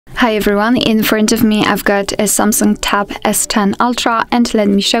Hi everyone, in front of me I've got a Samsung Tab S10 Ultra, and let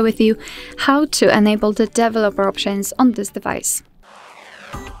me share with you how to enable the developer options on this device.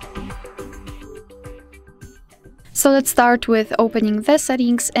 So let's start with opening the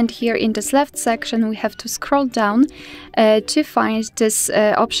settings, and here in this left section we have to scroll down to find this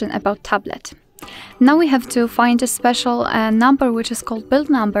option about tablet. Now we have to find a special number which is called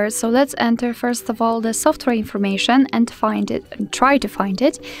build number. So let's enter first of all the software information and find it, and try to find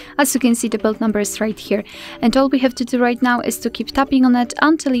it. As you can see, the build number is right here, and all we have to do right now is to keep tapping on it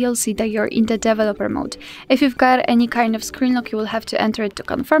until you'll see that you're in the developer mode. If you've got any kind of screen lock, you will have to enter it to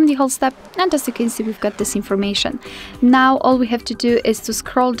confirm the whole step, and as you can see, we've got this information. Now all we have to do is to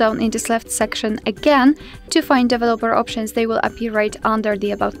scroll down in this left section again to find developer options. They will appear right under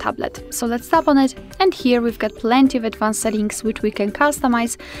the About tablet. So let's tap on it, and here we've got plenty of advanced settings which we can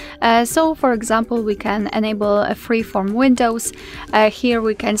customize. So for example, we can enable a freeform windows. Here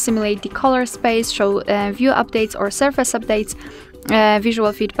we can simulate the color space, show view updates or surface updates,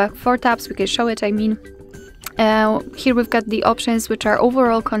 visual feedback for tabs, we can show it, here we've got the options which are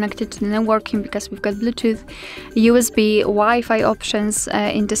overall connected to the networking, because we've got Bluetooth, USB, Wi-Fi options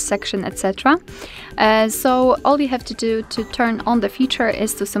in this section, etc. So all you have to do to turn on the feature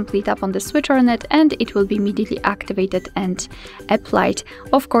is to simply tap on the switcher on it, and it will be immediately activated and applied.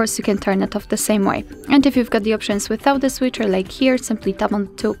 Of course, you can turn it off the same way. And if you've got the options without the switcher, like here, simply tap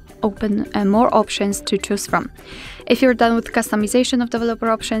on to open more options to choose from. If you're done with customization of developer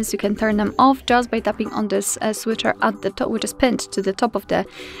options, you can turn them off just by tapping on this switcher at the top, which is pinned to the top of the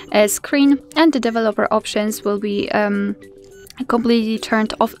screen, and the developer options will be completely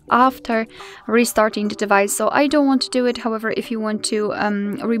turned off after restarting the device. So I don't want to do it. However, if you want to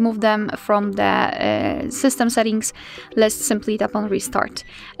remove them from the system settings, let's simply tap on restart.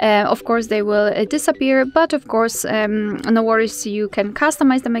 Of course they will disappear, but of course no worries, you can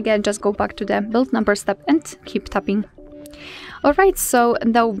customize them again. Just go back to the build number step and keep tapping. Alright, so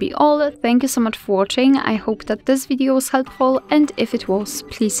that will be all. Thank you so much for watching. I hope that this video was helpful, and if it was,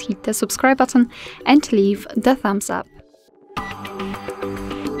 please hit the subscribe button and leave the thumbs up.